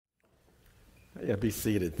Yeah, be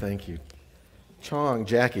seated. Thank you. Chong,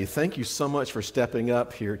 Jackie, thank you so much for stepping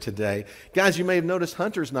up here today. Guys, you may have noticed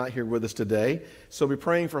Hunter's not here with us today, so be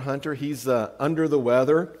praying for Hunter. He's under the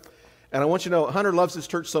weather. And I want you to know, Hunter loves his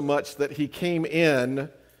church so much that he came in,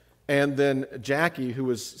 and then Jackie, who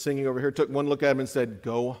was singing over here, took one look at him and said,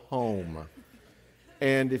 "Go home."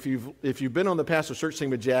 And if you've been on the pastor's church thing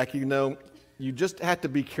with Jackie, you know, you just have to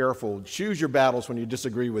be careful. Choose your battles when you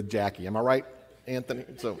disagree with Jackie. Am I right, Anthony?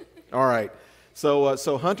 So, all right.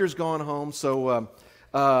 So Hunter's gone home.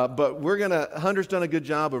 But Hunter's done a good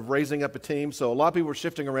job of raising up a team. So a lot of people are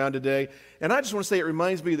shifting around today. And I just want to say it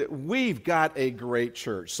reminds me that we've got a great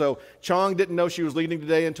church. So Chong didn't know she was leading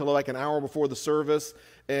today until like an hour before the service.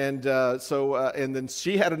 And then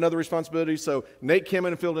she had another responsibility. So Nate came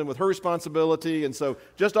in and filled in with her responsibility. And so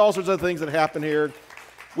just all sorts of things that happen here.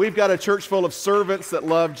 We've got a church full of servants that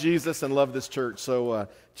love Jesus and love this church. So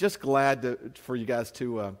just glad for you guys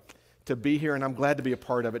to be here, and I'm glad to be a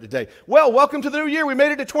part of it today. Well, welcome to the new year. We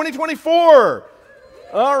made it to 2024.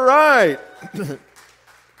 All right.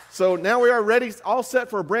 So now we are ready, all set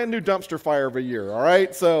for a brand new dumpster fire of a year, all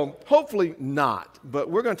right? So hopefully not, but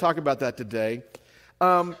we're going to talk about that today.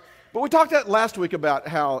 But we talked last week about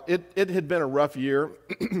how it had been a rough year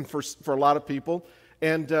for a lot of people,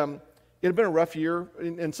 and it had been a rough year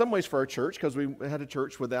in some ways for our church because we had a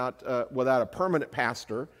church without a permanent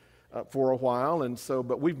pastor for a while,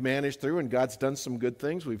 but we've managed through, and God's done some good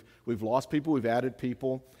things. We've lost people, we've added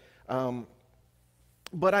people,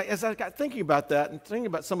 but as I got thinking about that and thinking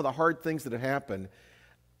about some of the hard things that have happened,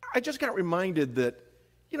 I just got reminded that,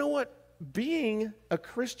 you know what, being a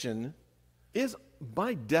Christian is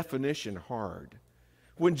by definition hard.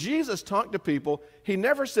 When Jesus talked to people, he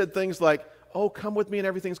never said things like, "Oh, come with me and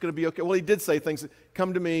everything's going to be okay." Well, he did say things,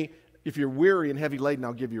 "Come to me if you're weary and heavy laden,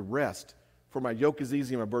 I'll give you rest. For my yoke is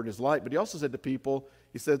easy and my burden is light." But he also said to people,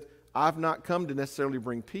 he said, "I've not come to necessarily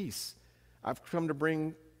bring peace. I've come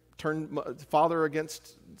to turn father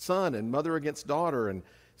against son and mother against daughter. And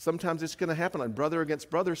sometimes it's going to happen like brother against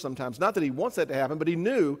brother sometimes." Not that he wants that to happen, but he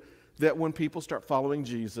knew that when people start following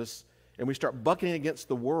Jesus and we start bucking against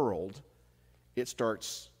the world, it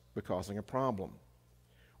starts causing a problem.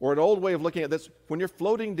 Or an old way of looking at this, when you're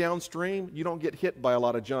floating downstream, you don't get hit by a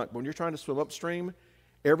lot of junk. But when you're trying to swim upstream,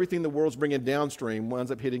 everything the world's bringing downstream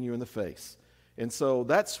winds up hitting you in the face. And so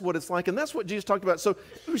that's what it's like, and that's what Jesus talked about. So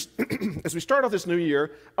as we start off this new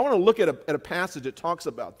year, I want to look at a passage that talks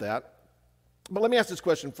about that. But let me ask this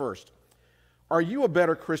question first. Are you a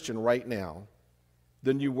better Christian right now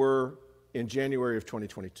than you were in January of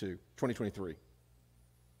 2023?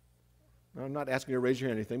 I'm not asking you to raise your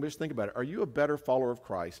hand or anything, but just think about it. Are you a better follower of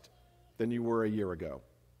Christ than you were a year ago?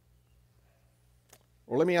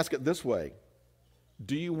 Or let me ask it this way.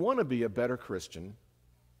 Do you want to be a better Christian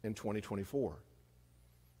in 2024?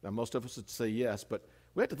 Now, most of us would say yes, but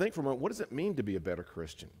we have to think for a moment, what does it mean to be a better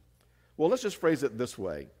Christian? Well, let's just phrase it this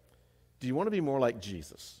way. Do you want to be more like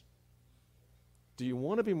Jesus? Do you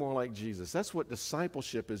want to be more like Jesus? That's what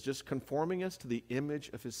discipleship is, just conforming us to the image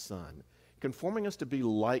of his Son, conforming us to be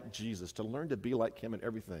like Jesus, to learn to be like him in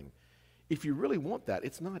everything. If you really want that,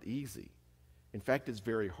 it's not easy. In fact, it's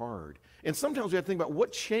very hard. And sometimes we have to think about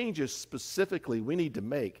what changes specifically we need to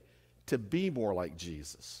make to be more like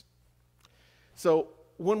Jesus. So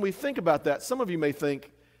when we think about that, some of you may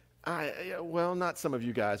think, well, not some of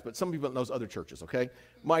you guys, but some people in those other churches, okay,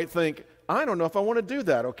 might think, I don't know if I want to do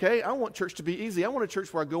that, okay? I want church to be easy. I want a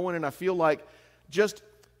church where I go in and I feel like just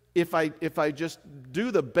if I just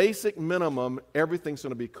do the basic minimum, everything's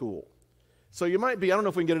going to be cool. So you might be, I don't know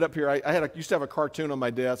if we can get it up here. I used to have a cartoon on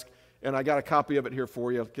my desk, and I got a copy of it here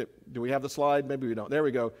for you. Do we have the slide? Maybe we don't. There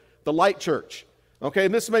we go. The Light Church. Okay,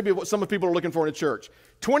 and this may be what some people are looking for in a church.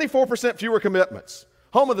 24% fewer commitments.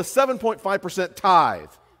 Home of the 7.5% tithe.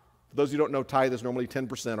 For those of you who don't know, tithe is normally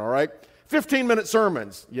 10%, all right? 15-minute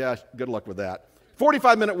sermons. Yeah, good luck with that.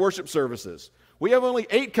 45-minute worship services. We have only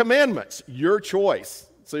 8 commandments. Your choice.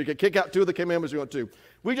 So you can kick out 2 of the commandments you want to.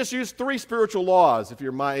 We just use 3 spiritual laws. If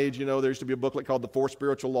you're my age, you know there used to be a booklet called The 4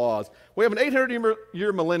 Spiritual Laws. We have an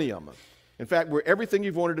 800-year millennium. In fact, we're everything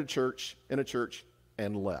you've wanted in a church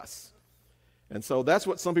and less. And so that's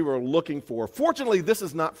what some people are looking for. Fortunately, this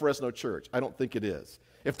is not Fresno Church. I don't think it is.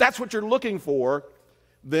 If that's what you're looking for,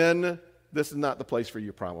 then this is not the place for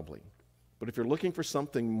you probably. But if you're looking for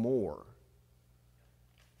something more,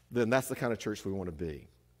 then that's the kind of church we want to be.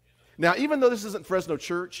 Now, even though this isn't Fresno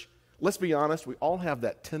Church, let's be honest, we all have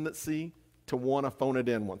that tendency to want to phone it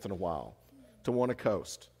in once in a while, to want to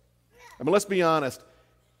coast. I mean, let's be honest.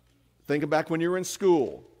 Think back when you were in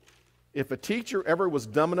school. If a teacher ever was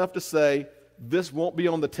dumb enough to say, "This won't be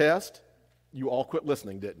on the test," you all quit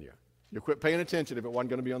listening, didn't you? You'll quit paying attention if it wasn't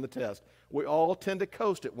going to be on the test. We all tend to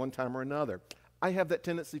coast at one time or another. I have that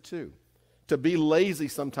tendency too, to be lazy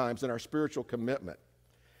sometimes in our spiritual commitment.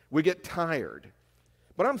 We get tired.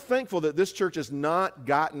 But I'm thankful that this church has not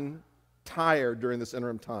gotten tired during this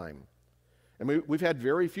interim time. And we've had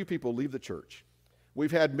very few people leave the church.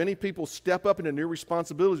 We've had many people step up into new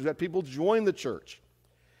responsibilities. We've had people join the church.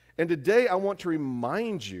 And today I want to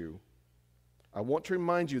remind you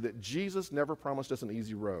that Jesus never promised us an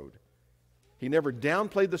easy road. He never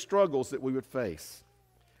downplayed the struggles that we would face.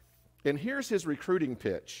 And here's his recruiting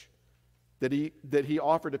pitch that he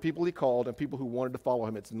offered to people he called and people who wanted to follow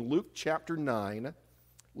him. It's in Luke chapter 9.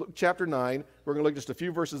 Luke chapter 9, we're going to look just a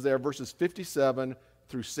few verses there, verses 57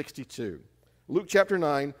 through 62. Luke chapter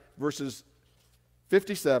 9, verses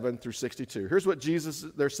 57 through 62. Here's what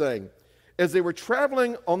they're saying. As they were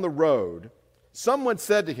traveling on the road, someone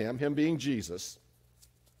said to him, him being Jesus,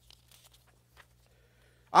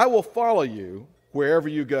 "I will follow you wherever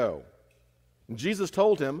you go." And Jesus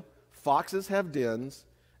told him, "Foxes have dens,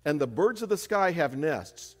 and the birds of the sky have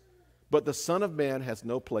nests, but the Son of Man has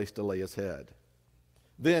no place to lay his head."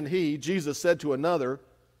 Then Jesus said to another,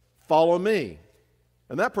 "Follow me."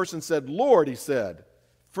 And that person said, "Lord," he said,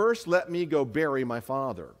 "first let me go bury my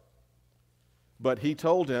father." But he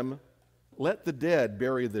told him, "Let the dead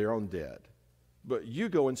bury their own dead, but you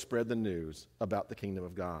go and spread the news about the kingdom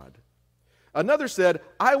of God." Another said,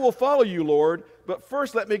 "I will follow you, Lord, but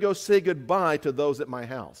first let me go say goodbye to those at my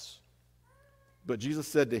house." But Jesus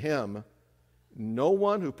said to him, "No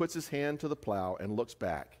one who puts his hand to the plow and looks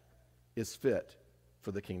back is fit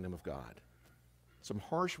for the kingdom of God." Some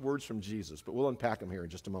harsh words from Jesus, but we'll unpack them here in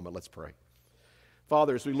just a moment. Let's pray.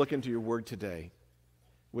 Father, as we look into your word today,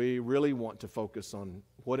 we really want to focus on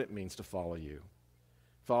what it means to follow you.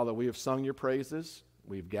 Father, we have sung your praises.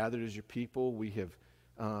 We've gathered as your people. We have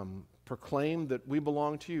proclaimed that we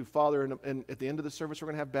belong to you. Father, and at the end of the service, we're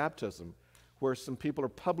going to have baptism, where some people are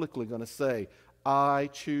publicly going to say, "I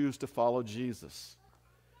choose to follow Jesus."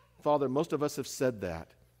 Father, most of us have said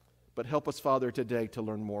that, but help us, Father, today to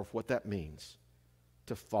learn more of what that means,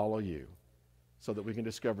 to follow you, so that we can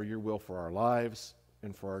discover your will for our lives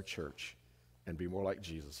and for our church and be more like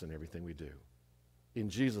Jesus in everything we do. In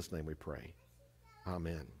Jesus' name we pray.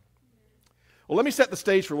 Amen. Well, let me set the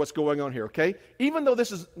stage for what's going on here, okay? Even though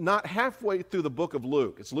this is not halfway through the book of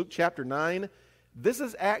Luke, it's Luke chapter 9, this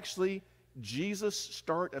is actually Jesus'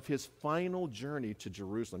 start of his final journey to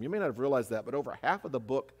Jerusalem. You may not have realized that, but over half of the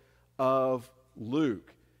book of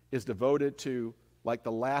Luke is devoted to like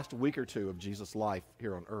the last week or two of Jesus' life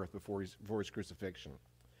here on earth before his crucifixion.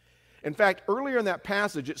 In fact, earlier in that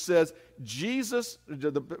passage, it says Jesus,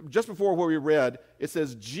 just before where we read, it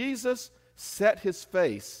says Jesus set his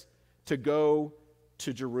face to go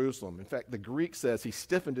to Jerusalem. In fact, the Greek says he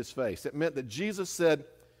stiffened his face. It meant that Jesus said,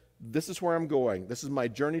 "This is where I'm going. This is my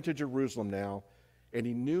journey to Jerusalem now." And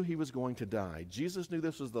he knew he was going to die. Jesus knew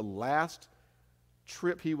this was the last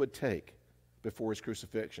trip he would take before his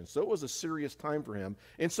crucifixion. So it was a serious time for him.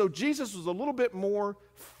 And so Jesus was a little bit more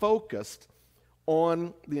focused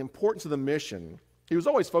on the importance of the mission. He was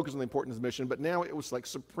always focused on the importance of the mission, but now it was like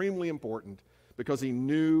supremely important because he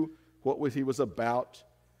knew what he was about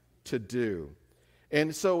to do.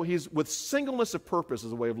 And so he's, with singleness of purpose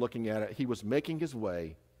as a way of looking at it, he was making his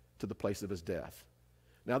way to the place of his death.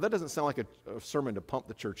 Now that doesn't sound like a sermon to pump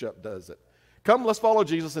the church up, does it? Come, let's follow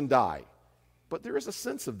Jesus and die. But there is a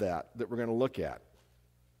sense of that we're going to look at.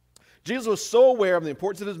 Jesus was so aware of the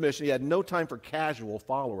importance of his mission, he had no time for casual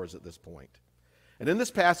followers at this point. And in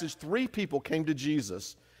this passage, 3 people came to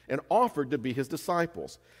Jesus and offered to be his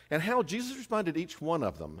disciples. And how Jesus responded to each one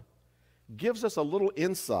of them gives us a little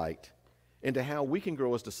insight into how we can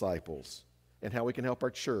grow as disciples and how we can help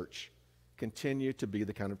our church continue to be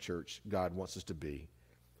the kind of church God wants us to be,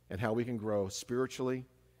 and how we can grow spiritually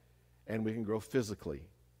and we can grow physically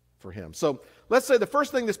for him. So let's say the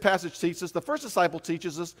first thing this passage teaches us, the first disciple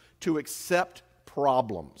teaches us to accept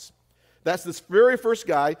problems. That's this very first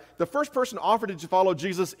guy, the first person offered to follow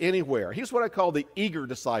Jesus anywhere. He's what I call the eager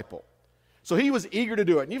disciple. So he was eager to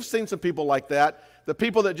do it. And you've seen some people like that, the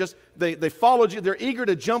people that just, they follow you, they're eager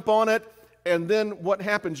to jump on it, and then what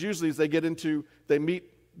happens usually is they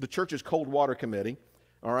meet the church's cold water committee.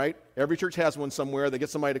 All right? Every church has one somewhere. They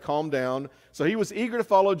get somebody to calm down. So he was eager to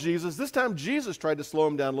follow Jesus. This time Jesus tried to slow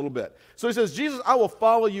him down a little bit. So he says, "Jesus, I will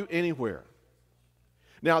follow you anywhere."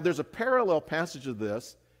 Now, there's a parallel passage of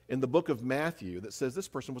this in the book of Matthew that says this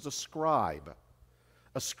person was a scribe.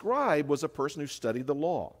 A scribe was a person who studied the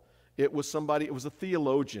law. It was a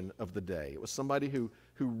theologian of the day. It was somebody who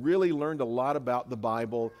really learned a lot about the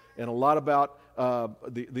Bible and a lot about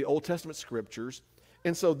the Old Testament scriptures.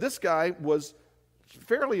 And so this guy was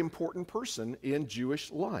fairly important person in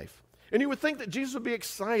Jewish life. And you would think that Jesus would be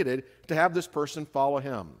excited to have this person follow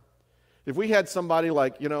him. If we had somebody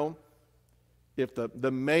like, if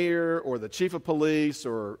the mayor or the chief of police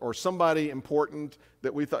or somebody important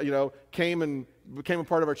that we thought, came and became a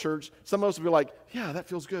part of our church, some of us would be like, yeah, that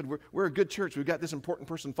feels good. We're a good church. We've got this important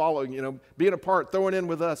person following, being a part, throwing in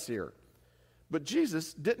with us here. But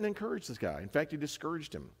Jesus didn't encourage this guy. In fact, he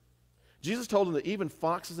discouraged him. Jesus told him that even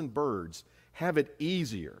foxes and birds have it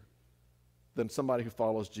easier than somebody who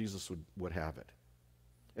follows Jesus would have it.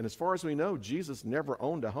 And as far as we know, Jesus never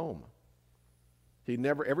owned a home.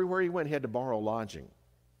 Everywhere he went, he had to borrow lodging.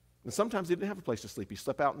 And sometimes he didn't have a place to sleep. He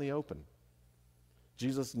slept out in the open.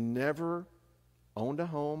 Jesus never owned a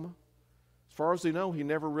home. As far as we know, he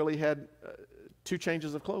never really had 2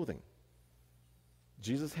 changes of clothing.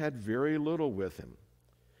 Jesus had very little with him.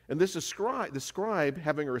 And the scribe,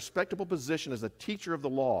 having a respectable position as a teacher of the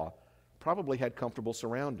law, probably had comfortable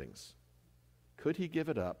surroundings. Could he give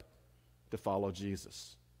it up to follow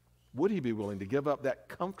Jesus? Would he be willing to give up that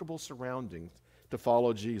comfortable surroundings to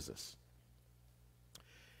follow Jesus?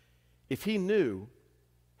 If he knew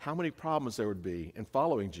how many problems there would be in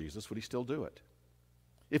following Jesus, would he still do it?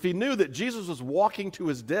 If he knew that Jesus was walking to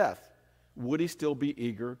his death, would he still be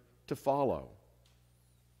eager to follow?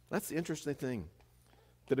 That's the interesting thing.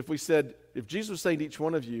 That if Jesus was saying to each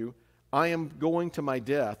one of you, I am going to my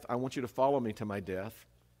death, I want you to follow me to my death,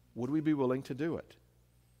 would we be willing to do it?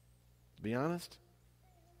 To be honest,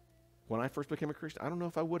 when I first became a Christian, I don't know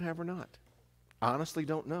if I would have or not. I honestly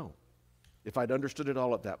don't know if I'd understood it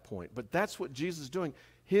all at that point. But that's what Jesus is doing.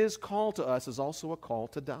 His call to us is also a call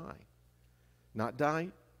to die. Not die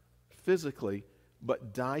physically,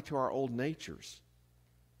 but die to our old natures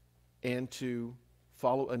and to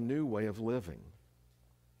follow a new way of living.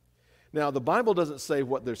 Now, the Bible doesn't say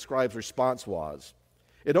what the scribe's response was.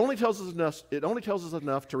 It only tells us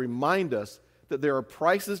enough to remind us that there are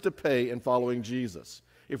prices to pay in following Jesus.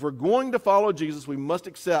 If we're going to follow Jesus, we must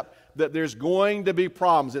accept that there's going to be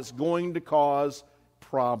problems. It's going to cause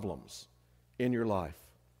problems in your life.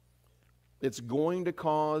 It's going to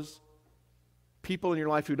cause people in your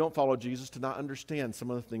life who don't follow Jesus to not understand some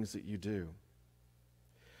of the things that you do.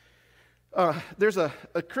 There's a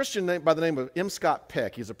Christian by the name of M. Scott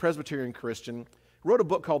Peck. He's a Presbyterian Christian. He wrote a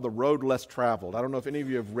book called The Road Less Traveled. I don't know if any of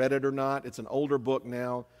you have read it or not. It's an older book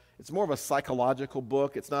now. It's more of a psychological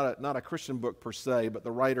book. It's not a Christian book per se, but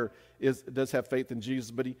the writer does have faith in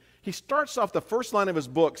Jesus. But he starts off, the first line of his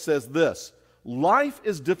book says this: life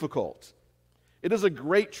is difficult. It is a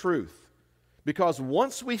great truth, because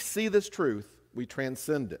once we see this truth, we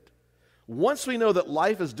transcend it. Once we know that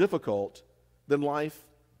life is difficult, then life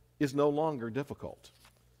is no longer difficult.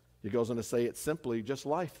 He goes on to say it's simply just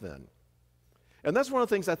life then. And that's one of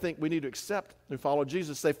the things I think we need to accept and follow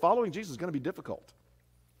Jesus. Say following Jesus is going to be difficult.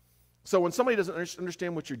 So when somebody doesn't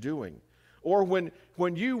understand what you're doing, or when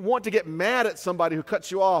you want to get mad at somebody who cuts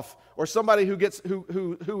you off, or somebody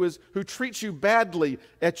who treats you badly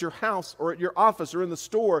at your house or at your office or in the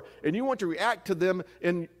store, and you want to react to them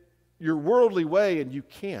in your worldly way and you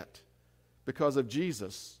can't because of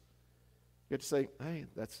Jesus, you have to say, hey,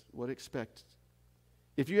 that's what I expect.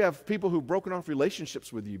 If you have people who've broken off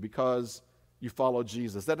relationships with you because you follow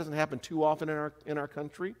Jesus, that doesn't happen too often in our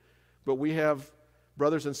country, but we have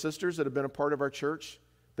brothers and sisters that have been a part of our church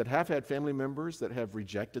that have had family members that have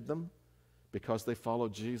rejected them because they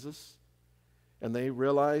followed Jesus, and they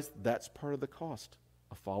realize that's part of the cost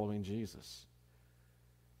of following Jesus.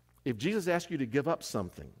 If Jesus asks you to give up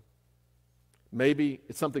something, maybe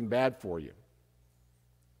it's something bad for you,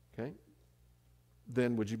 okay?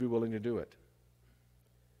 Then would you be willing to do it?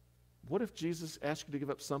 What if Jesus asked you to give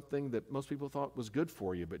up something that most people thought was good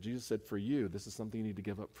for you, but Jesus said, for you, this is something you need to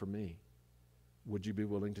give up for me? Would you be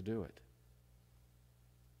willing to do it?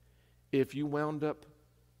 If you wound up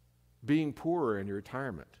being poorer in your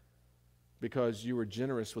retirement because you were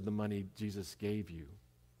generous with the money Jesus gave you,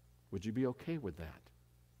 would you be okay with that?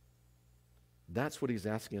 That's what he's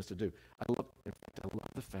asking us to do. I love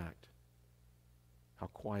the fact how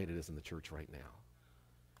quiet it is in the church right now,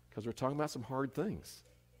 because we're talking about some hard things.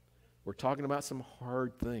 We're talking about some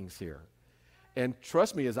hard things here. And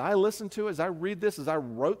trust me, as I listen to it, as I read this, as I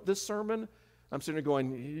wrote this sermon, I'm sitting there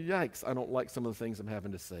going, yikes, I don't like some of the things I'm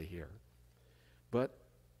having to say here. But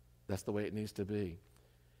that's the way it needs to be.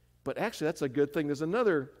 But actually, that's a good thing. There's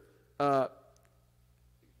another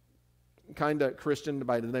kind of Christian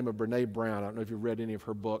by the name of Brene Brown. I don't know if you've read any of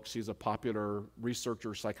her books. She's a popular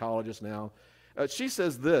researcher, psychologist now. She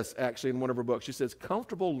says this, actually, in one of her books. She says,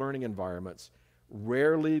 comfortable learning environments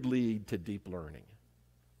rarely lead to deep learning.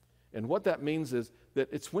 And what that means is that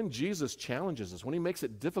it's when Jesus challenges us, when he makes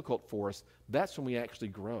it difficult for us, that's when we actually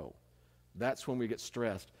grow. That's when we get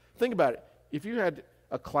stressed. Think about it. If you had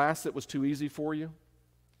a class that was too easy for you,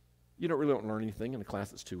 you don't learn anything in a class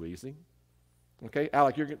that's too easy. Okay,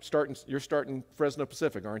 Alec, you're starting Fresno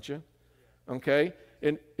Pacific, aren't you? Okay,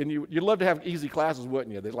 and you'd love to have easy classes,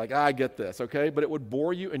 wouldn't you? They're like, I get this, okay, but it would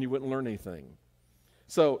bore you and you wouldn't learn anything.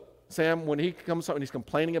 So Sam, when he comes up and he's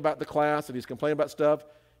complaining about the class and he's complaining about stuff,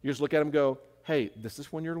 you just look at him and go, hey, this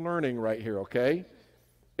is when you're learning right here, okay?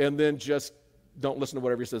 And then just don't listen to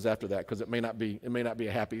whatever he says after that, because it may not be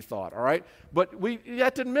a happy thought, all right? But you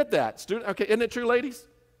have to admit that, student. Okay, isn't it true, ladies?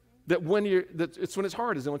 That it's when it's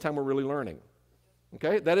hard is the only time we're really learning.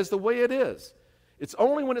 Okay, that is the way it is. It's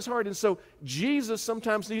only when it's hard. And so Jesus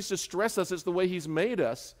sometimes needs to stress us. It's the way he's made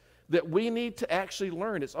us that we need to actually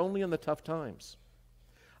learn. It's only in the tough times.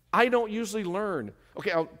 I don't usually learn.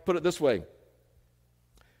 Okay, I'll put it this way.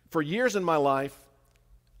 For years in my life,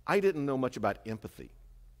 I didn't know much about empathy.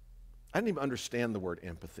 I didn't even understand the word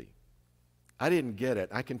empathy. I didn't get it.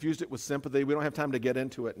 I confused it with sympathy. We don't have time to get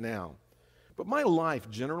into it now. But my life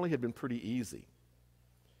generally had been pretty easy.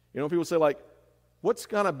 You know, people say, like, what's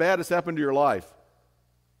kind of bad has happened to your life?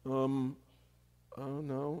 I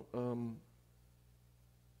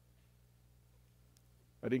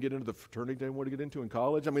didn't get into the fraternity I wanted to get into in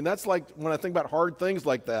college. I mean, that's like when I think about hard things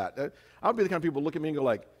like that. I'll be the kind of people who look at me and go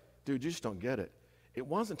like, dude, you just don't get it. It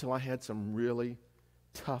wasn't until I had some really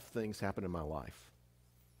tough things happen in my life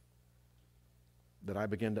that I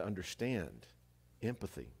began to understand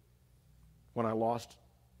empathy. When I lost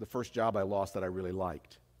the first job I lost that I really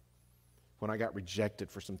liked. When I got rejected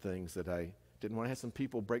for some things that I didn't want. I had some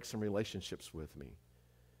people break some relationships with me.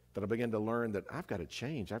 That I began to learn that I've got to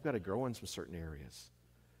change. I've got to grow in some certain areas.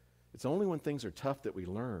 It's only when things are tough that we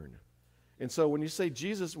learn. And so when you say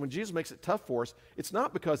when Jesus makes it tough for us, it's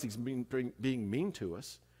not because he's being mean to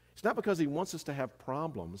us. It's not because he wants us to have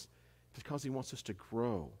problems. It's because he wants us to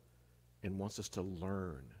grow and wants us to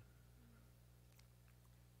learn.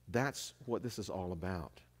 That's what this is all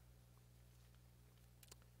about.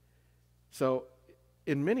 So,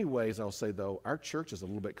 in many ways, I'll say, though, our church is a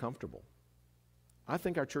little bit comfortable. I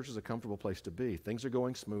think our church is a comfortable place to be. Things are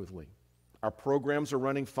going smoothly. Our programs are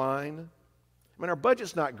running fine. I mean, our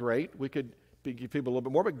budget's not great. We could give people a little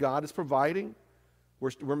bit more, but God is providing.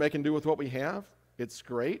 We're making do with what we have. It's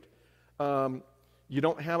great. You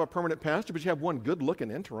don't have a permanent pastor, but you have one good-looking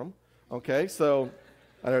interim. Okay, so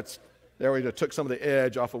there we took some of the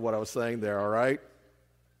edge off of what I was saying there, all right?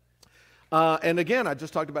 And again, I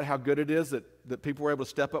just talked about how good it is that people were able to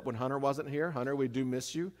step up when Hunter wasn't here. Hunter, we do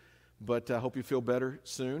miss you, but I hope you feel better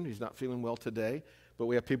soon. He's not feeling well today, but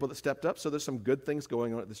we have people that stepped up, so there's some good things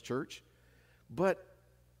going on at this church. But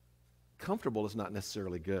comfortable is not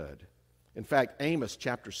necessarily good. In fact, Amos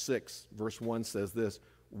chapter 6, verse 1 says this,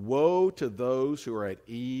 "Woe to those who are at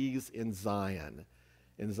ease in Zion."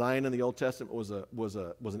 And Zion in the Old Testament was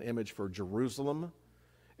an image for Jerusalem.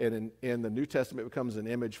 And in the New Testament, it becomes an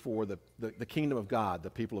image for the kingdom of God, the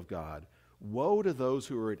people of God. Woe to those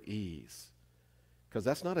who are at ease. Because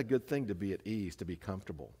that's not a good thing to be at ease, to be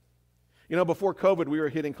comfortable. You know, before COVID, we were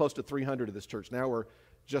hitting close to 300 at this church. Now we're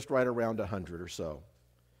just right around 100 or so.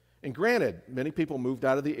 And granted, many people moved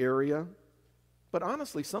out of the area. But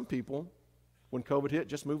honestly, some people, when COVID hit,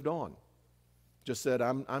 just moved on. Just said,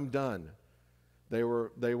 I'm done. They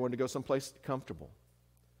wanted to go someplace comfortable.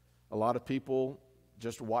 A lot of people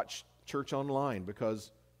just watch church online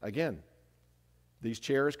because, again, these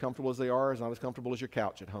chairs, comfortable as they are, is not as comfortable as your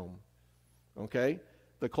couch at home. Okay?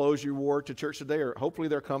 The clothes you wore to church today hopefully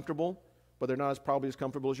they're comfortable, but they're not probably as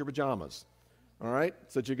comfortable as your pajamas. All right?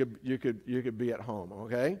 So that you could be at home.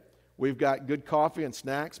 Okay? We've got good coffee and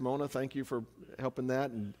snacks. Mona, thank you for helping that,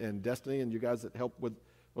 and Destiny and you guys that help with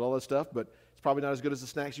all that stuff. But it's probably not as good as the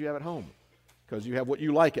snacks you have at home because you have what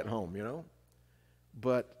you like at home, you know.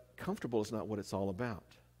 But comfortable is not what it's all about.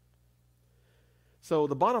 So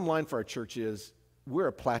the bottom line for our church is we're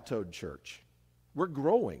a plateaued church. We're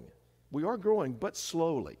growing. We are growing, but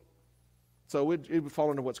slowly. So it would fall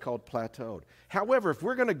into what's called plateaued. However, if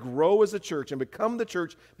we're going to grow as a church and become the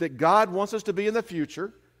church that God wants us to be in the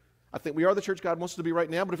future, I think we are the church God wants us to be right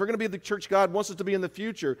now, but if we're going to be the church God wants us to be in the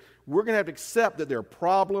future, we're going to have to accept that there are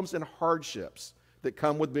problems and hardships that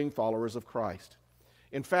come with being followers of Christ.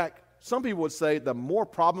 In fact, some people would say the more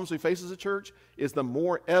problems we face as a church is the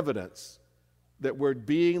more evidence that we're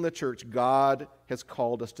being the church God has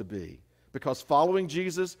called us to be. Because following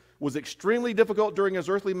Jesus was extremely difficult during his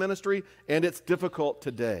earthly ministry, and it's difficult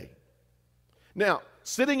today. Now,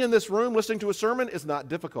 sitting in this room listening to a sermon is not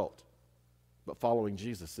difficult, but following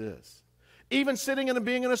Jesus is. Even sitting and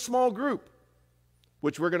being in a small group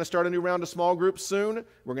which we're going to start a new round of small groups soon.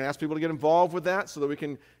 We're going to ask people to get involved with that so that we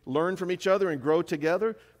can learn from each other and grow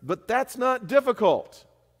together. But that's not difficult.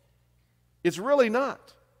 It's really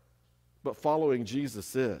not. But following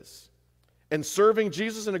Jesus is. And serving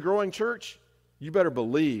Jesus in a growing church, you better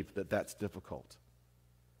believe that that's difficult.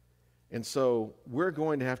 And so we're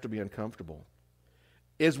going to have to be uncomfortable.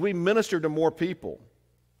 As we minister to more people,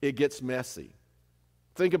 it gets messy.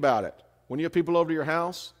 Think about it. When you have people over to your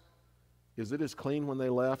house, is it as clean when they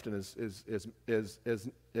left and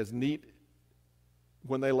as neat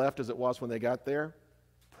when they left as it was when they got there?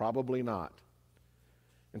 Probably not.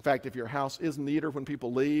 In fact, if your house is neater when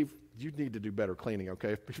people leave, you need to do better cleaning,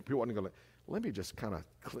 okay? If people want to go, let me just kind of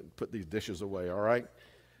put these dishes away, all right?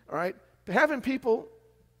 All right? Having people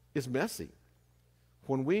is messy.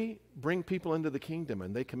 When we bring people into the kingdom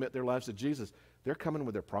and they commit their lives to Jesus, they're coming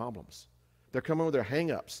with their problems. They're coming with their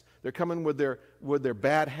hang-ups. They're coming with their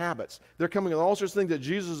bad habits. They're coming with all sorts of things that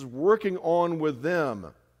Jesus is working on with them.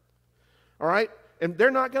 All right? And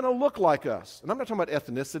they're not going to look like us. And I'm not talking about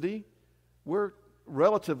ethnicity. We're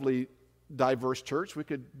relatively diverse church. We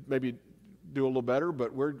could maybe do a little better,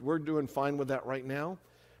 but we're doing fine with that right now.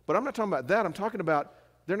 But I'm not talking about that. I'm talking about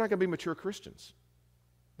they're not going to be mature Christians.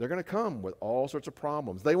 They're going to come with all sorts of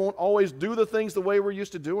problems. They won't always do the things the way we're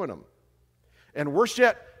used to doing them. And worse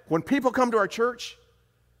yet, when people come to our church,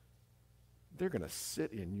 they're going to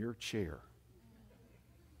sit in your chair.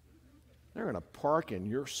 They're going to park in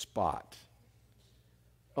your spot.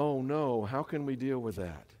 Oh no, how can we deal with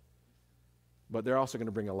that? But they're also going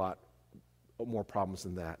to bring a lot more problems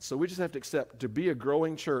than that. So we just have to accept to be a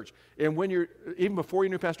growing church. And even before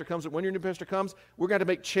your new pastor comes, when your new pastor comes, we're going to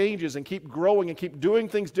make changes and keep growing and keep doing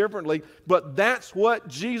things differently. But that's what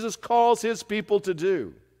Jesus calls his people to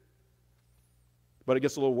do. But it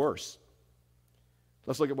gets a little worse.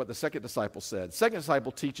 Let's look at what the second disciple said. Second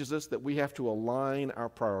disciple teaches us that we have to align our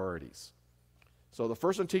priorities. So the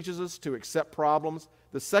first one teaches us to accept problems.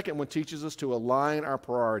 The second one teaches us to align our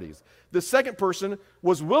priorities. The second person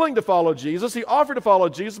was willing to follow Jesus. He offered to follow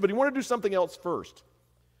Jesus, but he wanted to do something else first.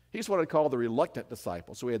 He's what I'd call the reluctant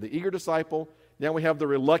disciple. So we had the eager disciple. Now we have the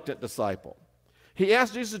reluctant disciple. He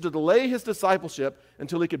asked Jesus to delay his discipleship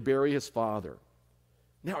until he could bury his father.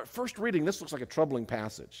 Now, at first reading, this looks like a troubling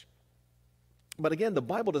passage. But again, the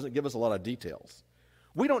Bible doesn't give us a lot of details.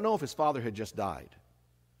 We don't know if his father had just died.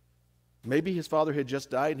 Maybe his father had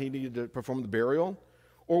just died and he needed to perform the burial.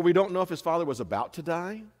 Or we don't know if his father was about to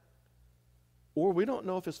die. Or we don't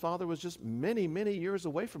know if his father was just many, many years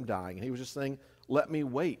away from dying. And he was just saying, let me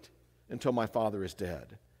wait until my father is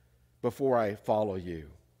dead before I follow you.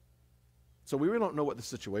 So we really don't know what the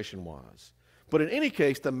situation was. But in any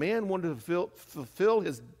case, the man wanted to fulfill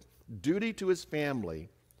his duty to his family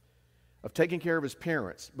of taking care of his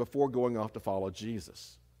parents before going off to follow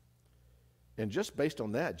Jesus. And just based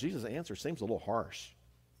on that, Jesus' answer seems a little harsh.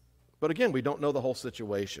 But again, we don't know the whole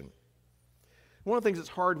situation. One of the things that's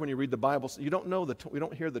hard when you read the Bible, we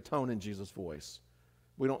don't hear the tone in Jesus' voice.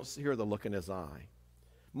 We don't hear the look in his eye.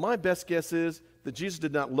 My best guess is that Jesus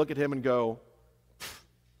did not look at him and go,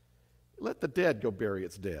 let the dead go bury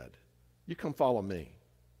its dead. You come follow me.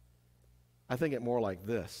 I think it more like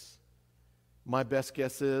this. My best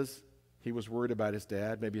guess is he was worried about his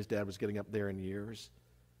dad. Maybe his dad was getting up there in years,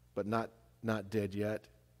 but not dead yet.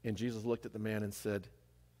 And Jesus looked at the man and said,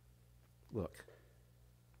 look,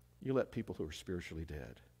 you let people who are spiritually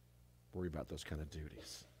dead worry about those kind of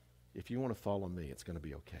duties. If you want to follow me, it's going to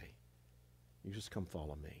be okay. You just come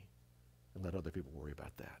follow me and let other people worry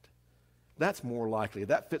about that. That's more likely.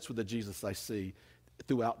 That fits with the Jesus I see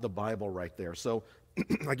throughout the Bible right there. So,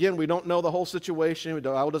 again, we don't know the whole situation.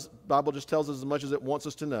 The Bible just tells us as much as it wants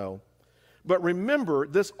us to know. But remember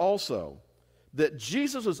this also, that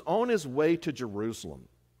Jesus was on his way to Jerusalem.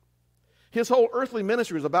 His whole earthly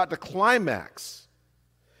ministry was about to climax.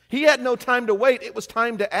 He had no time to wait. It was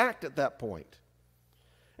time to act at that point.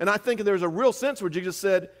 And I think there's a real sense where Jesus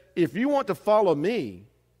said, if you want to follow me,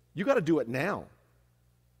 you got to do it now.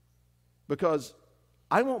 Because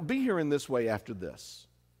I won't be here in this way after this.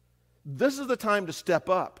 This is the time to step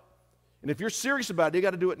up. And if you're serious about it, you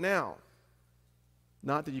got to do it now.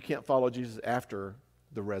 Not that you can't follow Jesus after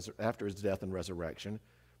his death and resurrection,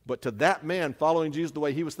 but to that man following Jesus the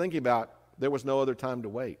way he was thinking about, there was no other time to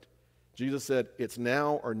wait. Jesus said, it's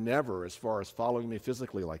now or never as far as following me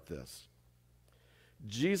physically like this.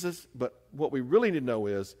 But what we really need to know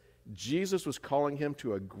is, Jesus was calling him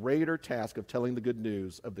to a greater task of telling the good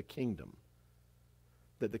news of the kingdom,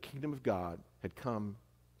 that the kingdom of God had come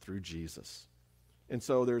through Jesus. And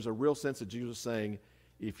so there's a real sense that Jesus was saying,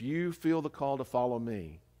 if you feel the call to follow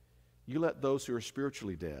me, you let those who are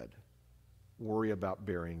spiritually dead worry about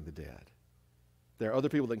burying the dead. There are other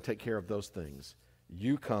people that can take care of those things.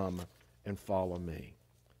 You come and follow me.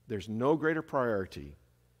 There's no greater priority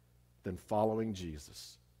than following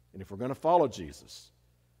Jesus. And if we're going to follow Jesus,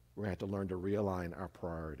 we're going to have to learn to realign our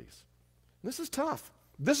priorities. And this is tough.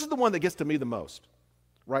 This is the one that gets to me the most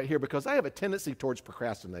right here because I have a tendency towards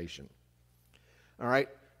procrastination. All right?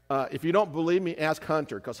 If you don't believe me, ask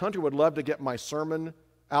Hunter, because Hunter would love to get my sermon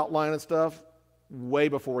outline and stuff way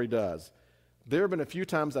before he does. There have been a few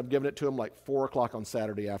times I've given it to him like 4 o'clock on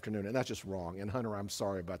Saturday afternoon, and that's just wrong. And Hunter, I'm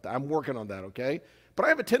sorry about that. I'm working on that, okay? But I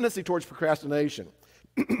have a tendency towards procrastination.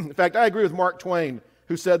 In fact, I agree with Mark Twain,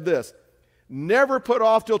 who said this, never put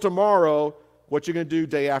off till tomorrow what you're going to do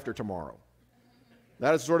day after tomorrow.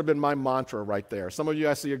 That has sort of been my mantra right there. Some of you,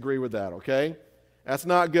 I see, agree with that, okay? That's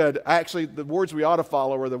not good. Actually, the words we ought to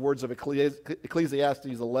follow are the words of Ecclesiastes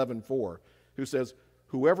 11:4, who says,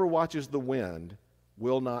 whoever watches the wind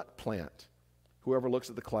will not plant. Whoever looks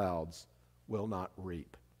at the clouds will not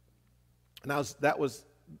reap. Now, that was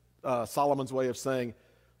Solomon's way of saying,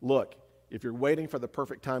 look, if you're waiting for the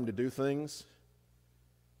perfect time to do things,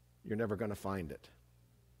 you're never going to find it.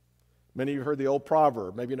 Many of you heard the old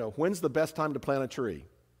proverb, maybe you know, when's the best time to plant a tree?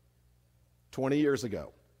 20 years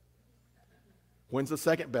ago. When's the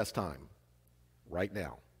second best time? Right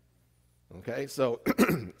now. Okay, so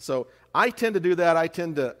so I tend to do that. I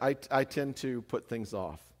tend to put things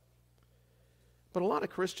off. But a lot of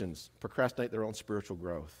Christians procrastinate their own spiritual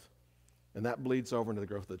growth, and that bleeds over into the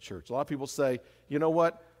growth of the church. A lot of people say, you know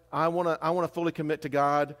what? I want to fully commit to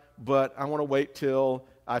God, but I want to wait till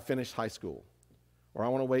I finish high school, or I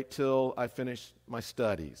want to wait till I finish my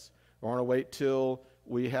studies, or I want to wait till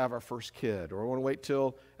we have our first kid, or I want to wait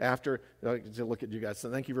till after. Look at you guys.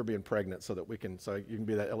 So thank you for being pregnant, so you can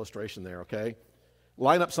be that illustration there. Okay,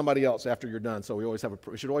 line up somebody else after you're done. So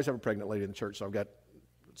we should always have a pregnant lady in the church. So I've got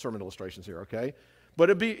sermon illustrations here. Okay, but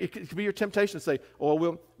it could be your temptation to say, oh,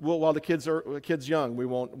 we'll while the kid's young,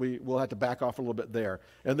 we'll have to back off a little bit there,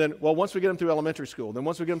 and then once we get them through elementary school, then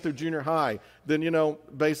once we get them through junior high, then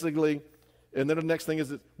basically. And then the next thing is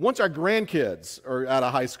that once our grandkids are out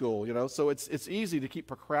of high school, so it's easy to keep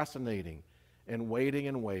procrastinating and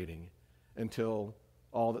waiting until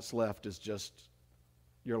all that's left is just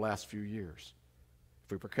your last few years.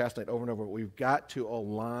 If we procrastinate over and over, we've got to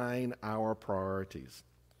align our priorities.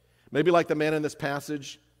 Maybe like the man in this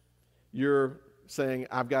passage, you're saying,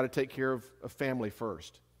 I've got to take care of family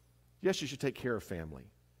first. Yes, you should take care of family,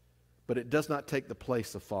 but it does not take the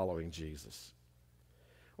place of following Jesus.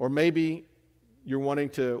 Or maybe you're wanting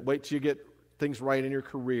to wait till you get things right in your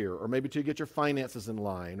career, or maybe till you get your finances in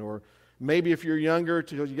line, or maybe if you're younger,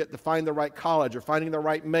 till you get to find the right college, or finding the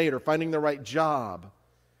right mate, or finding the right job.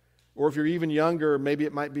 Or if you're even younger, maybe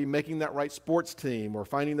it might be making that right sports team, or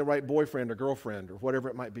finding the right boyfriend or girlfriend, or whatever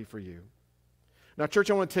it might be for you. Now, church,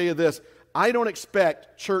 I want to tell you this. I don't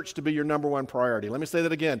expect church to be your number one priority. Let me say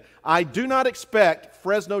that again. I do not expect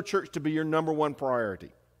Fresno Church to be your number one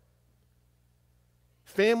priority.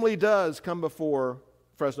 Family does come before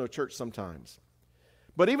Fresno Church sometimes.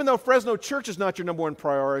 But even though Fresno Church is not your number one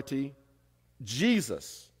priority,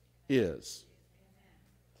 Jesus is.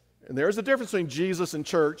 And there's a difference between Jesus and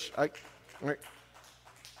church. Right.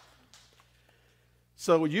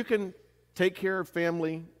 So you can take care of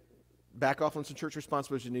family, back off on some church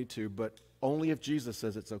responsibilities you need to, but only if Jesus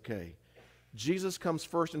says it's okay. Jesus comes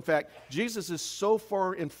first. In fact, Jesus is so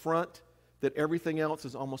far in front that everything else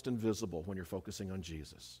is almost invisible when you're focusing on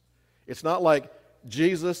Jesus. It's not like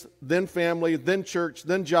Jesus, then family, then church,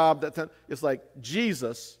 then job. It's like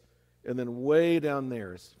Jesus, and then way down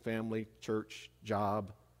there is family, church,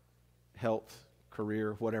 job, health,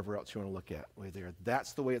 career, whatever else you want to look at. Way there.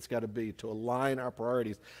 That's the way it's got to be, to align our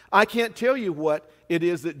priorities. I can't tell you what it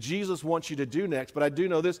is that Jesus wants you to do next, but I do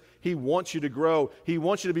know this. He wants you to grow. He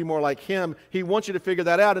wants you to be more like Him. He wants you to figure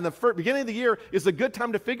that out. And the beginning of the year is a good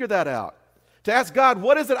time to figure that out. To ask God,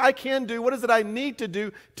 what is it I can do? What is it I need to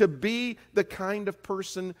do to be the kind of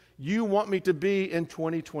person you want me to be in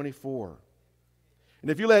 2024?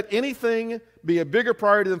 And if you let anything be a bigger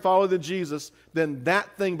priority than following Jesus, then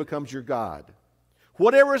that thing becomes your God.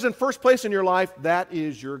 Whatever is in first place in your life, that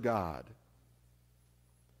is your God.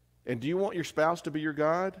 And do you want your spouse to be your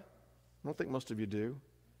God? I don't think most of you do.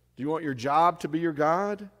 Do you want your job to be your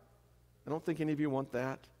God? I don't think any of you want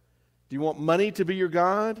that. Do you want money to be your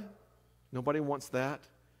God? Nobody wants that.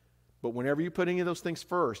 But whenever you put any of those things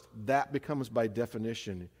first, that becomes by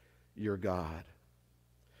definition your God.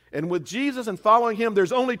 And with Jesus and following Him,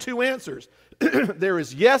 there's only two answers. There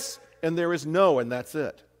is yes and there is no, and that's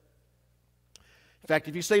it. In fact,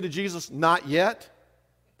 if you say to Jesus, not yet,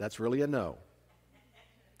 that's really a no.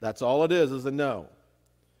 That's all it is a no.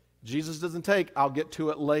 Jesus doesn't take, I'll get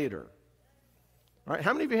to it later. All right,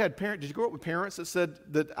 how many of you had parents, did you grow up with parents that said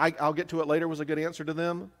that I'll get to it later was a good answer to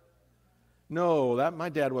them? No, my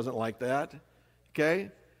dad wasn't like that, okay?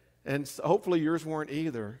 And so hopefully yours weren't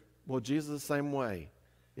either. Well, Jesus is the same way.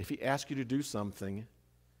 If he asks you to do something,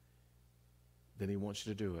 then he wants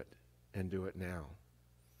you to do it, and do it now.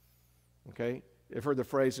 Okay? You've heard the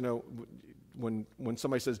phrase, when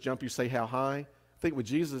somebody says jump, you say how high. I think when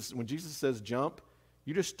Jesus says jump,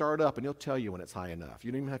 you just start up and he'll tell you when it's high enough.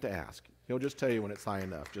 You don't even have to ask. He'll just tell you when it's high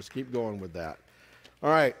enough. Just keep going with that. All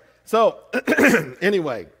right. So,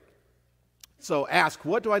 anyway. So ask,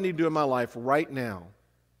 what do I need to do in my life right now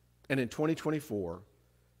and in 2024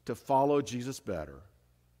 to follow Jesus better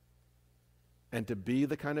and to be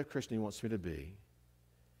the kind of Christian he wants me to be?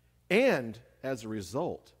 And as a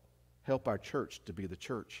result, help our church to be the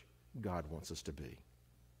church God wants us to be.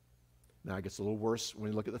 Now it gets a little worse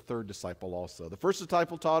when you look at the third disciple also. The first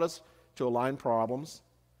disciple taught us to align problems.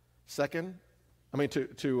 To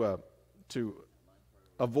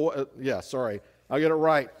avoid, I'll get it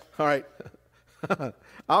right. All right.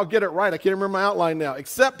 I'll get it right. I can't remember my outline now.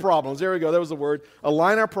 Accept problems. There we go. That was the word.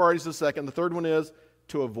 Align our priorities the second. The third one is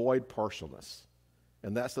to avoid partialness.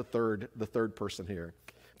 And that's the third person here.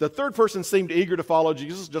 The third person seemed eager to follow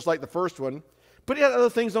Jesus, just like the first one, but he had other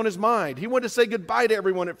things on his mind. He wanted to say goodbye to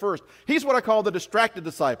everyone at first. He's what I call the distracted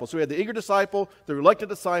disciple. So we had the eager disciple, the reluctant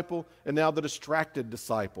disciple, and now the distracted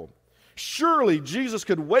disciple. Surely Jesus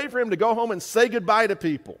could wait for him to go home and say goodbye to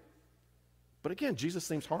people. But again, Jesus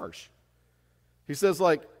seems harsh. He's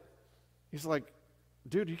like,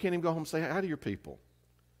 dude, you can't even go home and say hi to your people.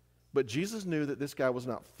 But Jesus knew that this guy was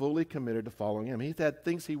not fully committed to following him. He had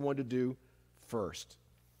things he wanted to do first.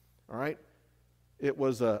 All right? It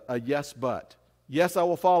was a yes, but. Yes, I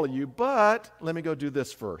will follow you, but let me go do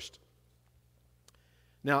this first.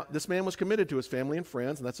 Now, this man was committed to his family and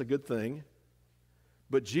friends, and that's a good thing.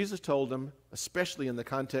 But Jesus told him, especially in the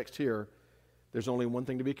context here, there's only one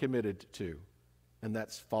thing to be committed to, and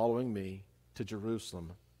that's following me to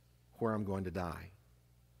Jerusalem, where I'm going to die.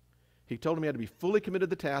 He told him he had to be fully committed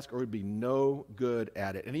to the task or he'd be no good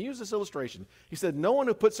at it. And he used this illustration. He said, no one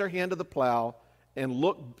who puts their hand to the plow and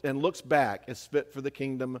looks back is fit for the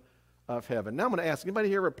kingdom of heaven. Now I'm going to ask, anybody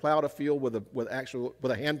here ever plowed a field with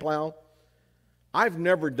a hand plow? I've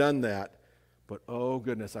never done that, but oh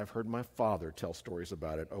goodness, I've heard my father tell stories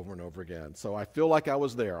about it over and over again. So I feel like I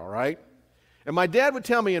was there, all right? And my dad would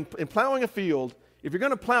tell me in plowing a field, if you're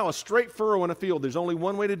going to plow a straight furrow in a field, there's only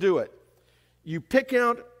one way to do it. You pick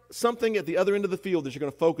out something at the other end of the field that you're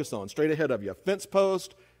going to focus on, straight ahead of you, a fence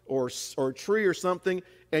post or a tree or something,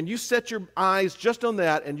 and you set your eyes just on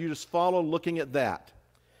that, and you just follow looking at that.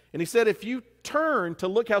 And he said if you turn to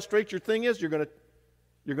look how straight your thing is, you're going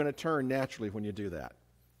to turn naturally when you do that.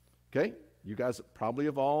 Okay? You guys probably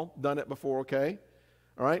have all done it before, okay?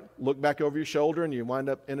 All right? Look back over your shoulder, and you wind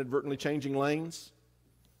up inadvertently changing lanes.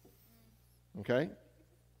 Okay?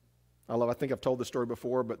 I think I've told this story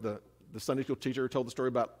before, but the Sunday school teacher told the story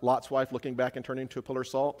about Lot's wife looking back and turning into a pillar of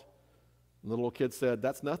salt. And the little kid said,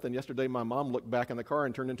 that's nothing. Yesterday my mom looked back in the car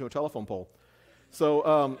and turned into a telephone pole.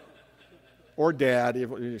 So, or dad, if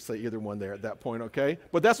you say either one there at that point, okay?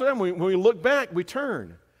 But that's what I mean. When we look back, we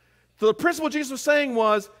turn. So the principle Jesus was saying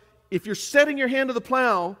was, if you're setting your hand to the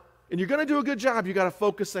plow, and you're going to do a good job, you got to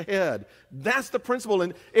focus ahead. That's the principle.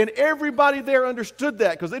 And everybody there understood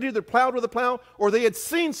that because they'd either plowed with a plow or they had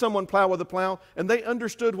seen someone plow with a plow, and they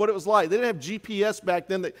understood what it was like. They didn't have GPS back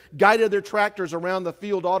then that guided their tractors around the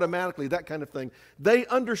field automatically, that kind of thing. They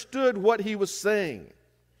understood what he was saying.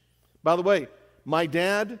 By the way, my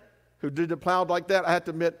dad, who did the plow like that, I have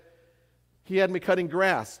to admit, he had me cutting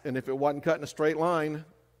grass, and if it wasn't cut in a straight line,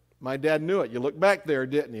 my dad knew it. You look back there,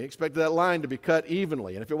 didn't you? He expected that line to be cut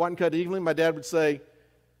evenly. And if it wasn't cut evenly, my dad would say,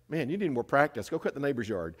 man, you need more practice. Go cut the neighbor's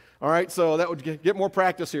yard. All right, so that would get more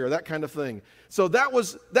practice here, that kind of thing. So that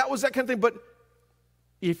was that kind of thing. But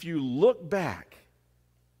if you look back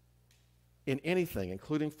in anything,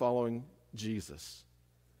 including following Jesus,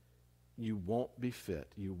 you won't be fit.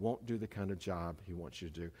 You won't do the kind of job he wants you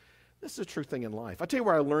to do. This is a true thing in life. I tell you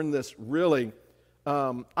where I learned this really.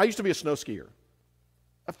 I used to be a snow skier.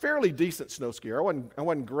 A fairly decent snow skier. I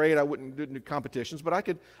wasn't great. I wouldn't do competitions, but I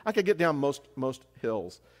could get down most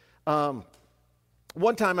hills.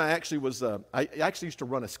 One time I actually used to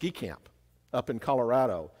run a ski camp up in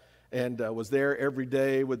Colorado, and was there every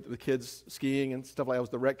day with the kids skiing and stuff like that. I was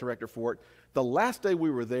the rec director for it. The last day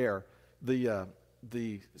we were there, the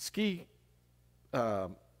ski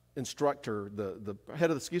instructor, the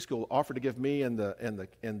head of the ski school, offered to give me and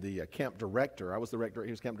the camp director. I was the rec director.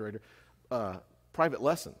 He was camp director. Private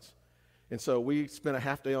lessons. And so we spent a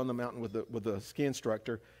half day on the mountain with the ski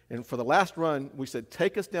instructor. And for the last run, we said,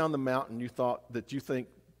 take us down the mountain you think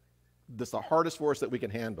this is the hardest for us that we can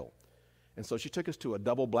handle. And so she took us to a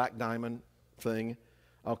double black diamond thing,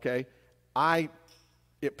 okay?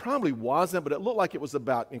 It probably wasn't, but it looked like it was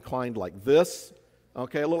about inclined like this,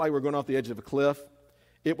 okay? It looked like we were going off the edge of a cliff.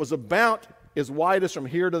 It was about as wide as from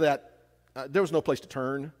here to that. There was no place to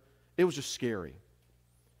turn. It was just scary.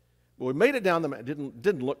 Well, we made it down the mountain.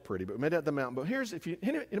 Didn't look pretty, but we made it down the mountain. But here's,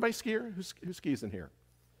 anybody skier? Who skis in here?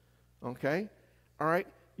 Okay? All right?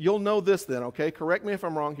 You'll know this then, okay? Correct me if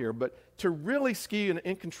I'm wrong here, but to really ski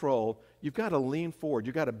in control, you've got to lean forward.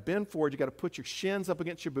 You've got to bend forward. You've got to put your shins up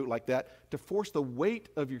against your boot like that to force the weight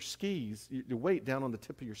of your skis, your weight down on the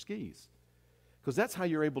tip of your skis. Because that's how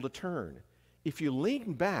you're able to turn. If you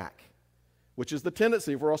lean back, which is the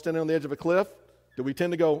tendency, if we're all standing on the edge of a cliff, do we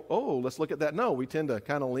tend to go, oh, let's look at that? No, we tend to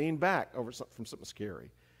kind of lean back from something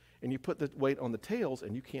scary. And you put the weight on the tails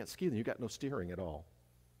and you can't ski, then you've got no steering at all.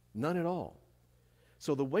 None at all.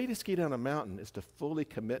 So the way to ski down a mountain is to fully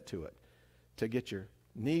commit to it, to get your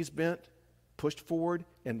knees bent, pushed forward,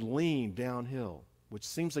 and lean downhill, which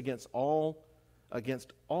seems against all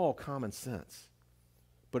common sense.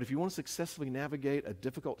 But if you want to successfully navigate a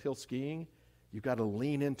difficult hill skiing, you've got to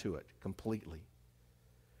lean into it completely.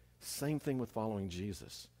 Same thing with following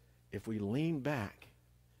Jesus. If we lean back,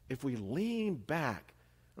 and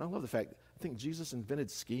I love the fact, I think Jesus invented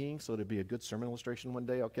skiing so it'd be a good sermon illustration one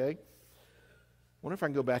day, okay? Wonder if I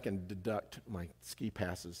can go back and deduct my ski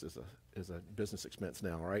passes as a business expense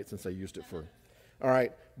now, all right, since I used it for, all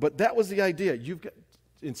right. But that was the idea.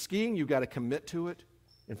 In skiing, you've got to commit to it.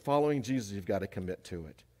 In following Jesus, you've got to commit to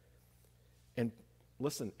it. And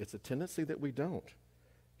listen, it's a tendency that we don't.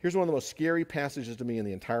 Here's one of the most scary passages to me in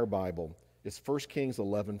the entire Bible. It's 1 Kings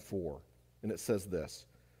 11:4, and it says this,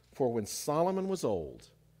 "For when Solomon was old,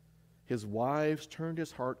 his wives turned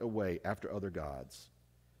his heart away after other gods,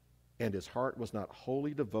 and his heart was not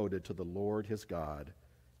wholly devoted to the Lord his God,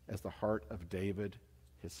 as the heart of David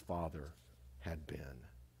his father had been."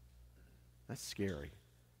 That's scary.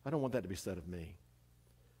 I don't want that to be said of me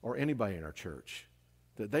or anybody in our church.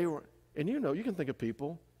 That they were, and you can think of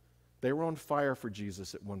people, they were on fire for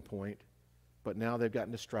Jesus at one point, but now they've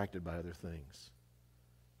gotten distracted by other things.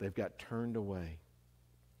 They've got turned away.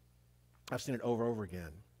 I've seen it over and over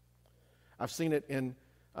again. I've seen it in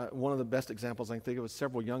one of the best examples I can think of is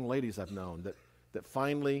several young ladies I've known that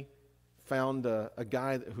finally found a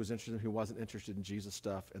guy who wasn't interested in Jesus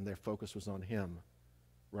stuff, and their focus was on him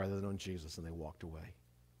rather than on Jesus, and they walked away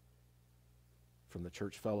from the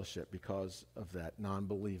church fellowship because of that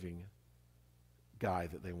non-believing guy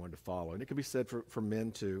that they wanted to follow. And it could be said for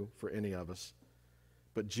men too, for any of us.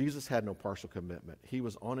 But Jesus had no partial commitment. He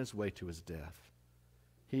was on his way to his death.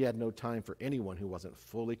 He had no time for anyone who wasn't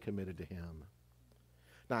fully committed to him.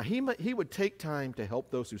 Now, he would take time to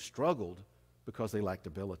help those who struggled because they lacked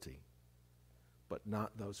ability, but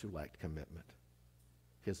not those who lacked commitment.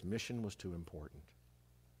 His mission was too important.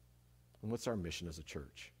 And what's our mission as a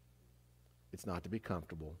church? It's not to be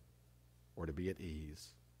comfortable or to be at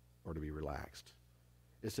ease or to be relaxed.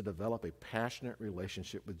 It's to develop a passionate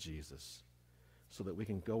relationship with Jesus so that we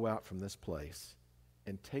can go out from this place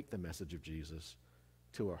and take the message of Jesus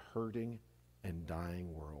to a hurting and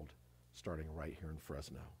dying world starting right here in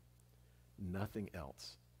Fresno. Nothing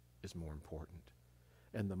else is more important.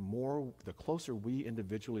 And the closer we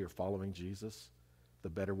individually are following Jesus, the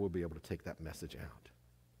better we'll be able to take that message out.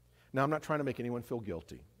 Now, I'm not trying to make anyone feel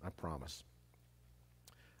guilty, I promise.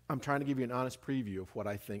 I'm trying to give you an honest preview of what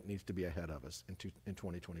I think needs to be ahead of us in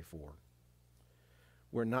 2024.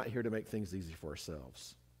 We're not here to make things easy for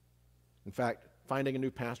ourselves. In fact, finding a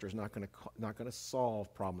new pastor is not going to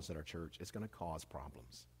solve problems at our church. It's going to cause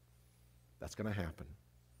problems. That's going to happen.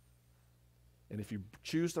 And if you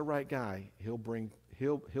choose the right guy,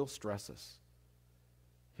 he'll stress us.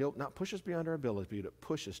 He'll not push us beyond our ability, but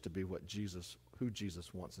push us to be who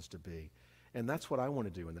Jesus wants us to be. And that's what I want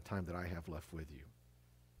to do in the time that I have left with you.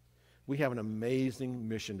 We have an amazing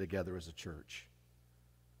mission together as a church,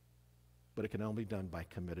 but it can only be done by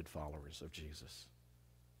committed followers of Jesus.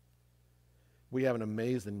 We have an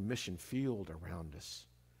amazing mission field around us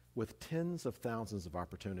with tens of thousands of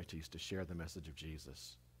opportunities to share the message of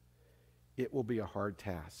Jesus. It will be a hard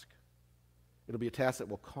task. It'll be a task that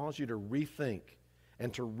will cause you to rethink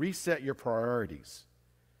and to reset your priorities.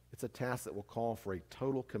 It's a task that will call for a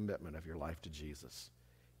total commitment of your life to Jesus.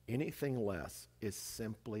 Anything less is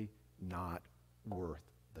simply not worth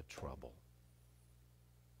the trouble.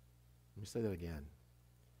 Let me say that again.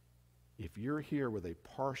 If you're here with a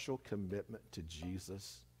partial commitment to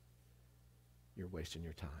Jesus, you're wasting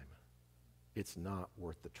your time. It's not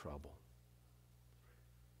worth the trouble.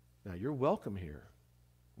 Now, you're welcome here.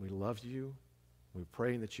 We love you. We're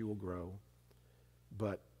praying that you will grow.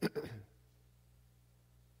 But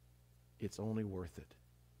it's only worth it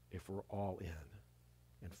if we're all in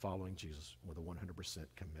and following Jesus with a 100%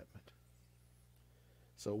 commitment.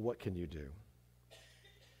 So what can you do?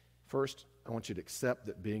 First, I want you to accept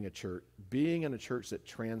that being in a church that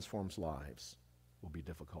transforms lives will be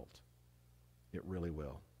difficult. It really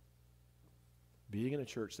will. Being in a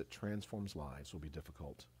church that transforms lives will be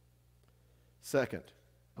difficult. Second,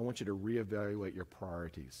 I want you to reevaluate your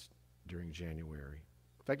priorities during January.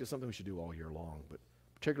 In fact, it's something we should do all year long, but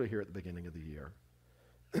particularly here at the beginning of the year.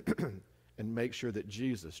 And make sure that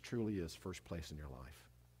Jesus truly is first place in your life.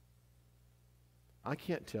 I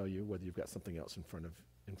can't tell you whether you've got something else in front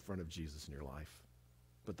of Jesus in your life,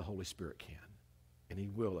 but the Holy Spirit can, and he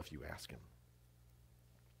will if you ask him.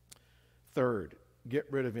 Third, get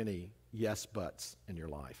rid of any yes buts in your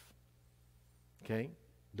life. Okay?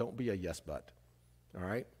 Don't be a yes but. All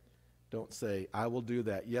right? Don't say, I will do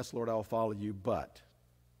that. Yes, Lord, I will follow you, but.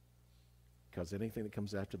 Because anything that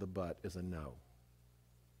comes after the but is a no.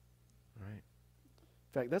 All right?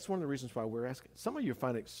 In fact, that's one of the reasons why we're asking. Some of you are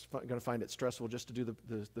going to find it stressful just to do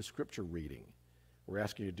the scripture reading. We're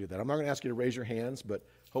asking you to do that. I'm not going to ask you to raise your hands, but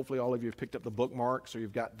hopefully all of you have picked up the bookmarks, or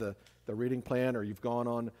you've got the reading plan, or you've gone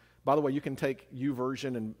on. By the way, you can take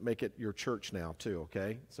YouVersion and make it your church now too,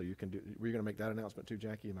 okay? So you can do. Were you going to make that announcement too,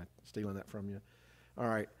 Jackie? Am I stealing that from you? All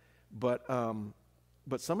right. But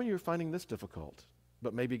some of you are finding this difficult,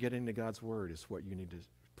 but maybe getting into God's Word is what you need to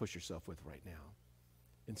push yourself with right now.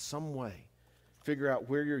 In some way, figure out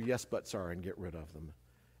where your yes buts are and get rid of them.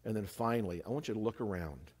 And then finally, I want you to look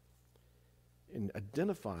around and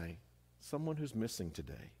identify someone who's missing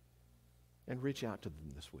today and reach out to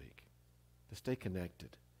them this week to stay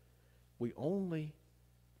connected. We only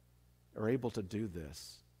are able to do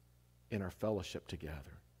this in our fellowship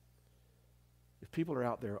together. If people are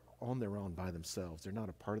out there on their own by themselves, they're not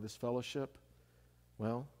a part of this fellowship,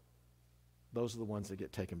 well, those are the ones that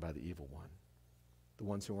get taken by the evil one. The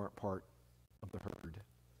ones who aren't part of the herd.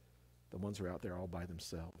 The ones who are out there all by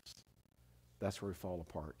themselves. That's where we fall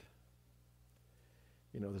apart.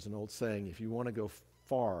 You know, there's an old saying, if you want to go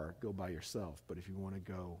far, go by yourself. But if you want to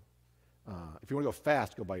go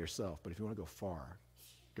fast, go by yourself. But if you want to go far,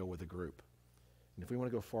 go with a group. And if we want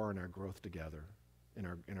to go far in our growth together, in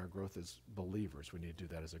our growth as believers, we need to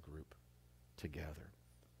do that as a group together.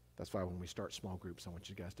 That's why when we start small groups, I want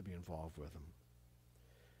you guys to be involved with them.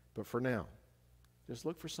 But for now, just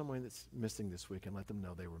look for someone that's missing this week and let them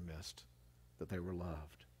know they were missed, that they were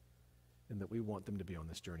loved, and that we want them to be on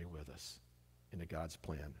this journey with us into God's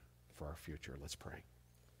plan for our future. Let's pray.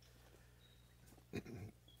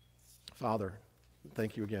 Father,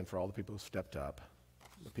 thank you again for all the people who stepped up,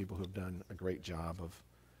 the people who have done a great job of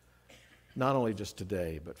not only just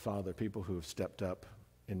today, but Father, people who have stepped up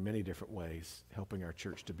in many different ways, helping our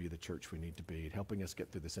church to be the church we need to be, helping us get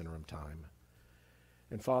through this interim time.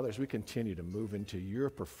 And Father, as we continue to move into your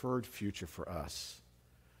preferred future for us,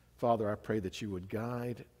 Father, I pray that you would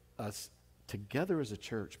guide us together as a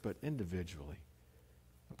church, but individually.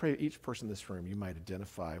 I pray each person in this room, you might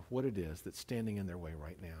identify what it is that's standing in their way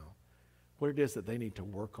right now, what it is that they need to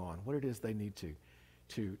work on, what it is they need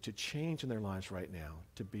to change in their lives right now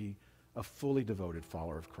to be a fully devoted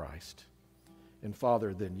follower of Christ. And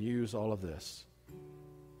Father, then use all of this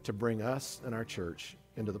to bring us and our church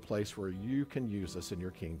into the place where you can use us in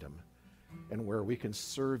your kingdom and where we can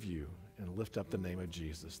serve you and lift up the name of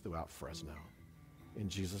Jesus throughout Fresno. In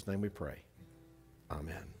Jesus' name we pray.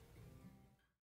 Amen.